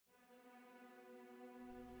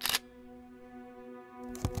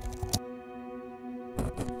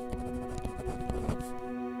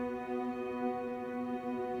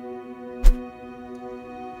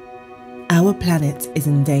Our planet is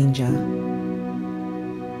in danger.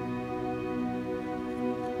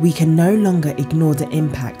 We can no longer ignore the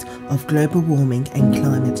impact of global warming and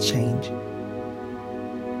climate change.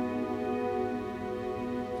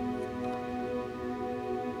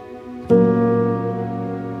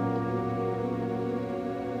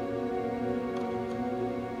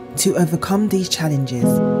 To overcome these challenges,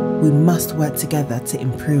 we must work together to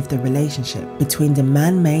improve the relationship between the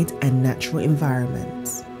man-made and natural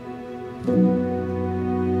environments.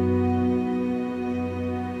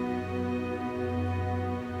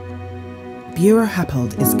 Buro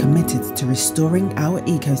Happold is committed to restoring our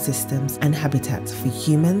ecosystems and habitats for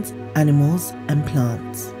humans, animals, and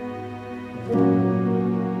plants.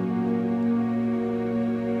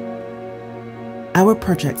 Our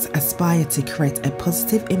projects aspire to create a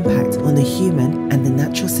positive impact on the human and the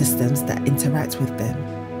natural systems that interact with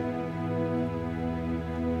them.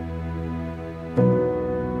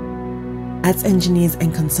 As engineers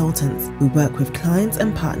and consultants, we work with clients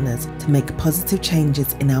and partners to make positive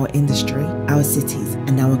changes in our industry, our cities,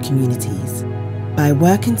 and our communities. By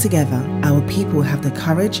working together, our people have the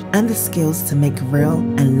courage and the skills to make real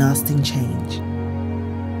and lasting change.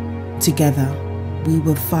 Together, we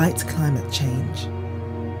will fight climate change.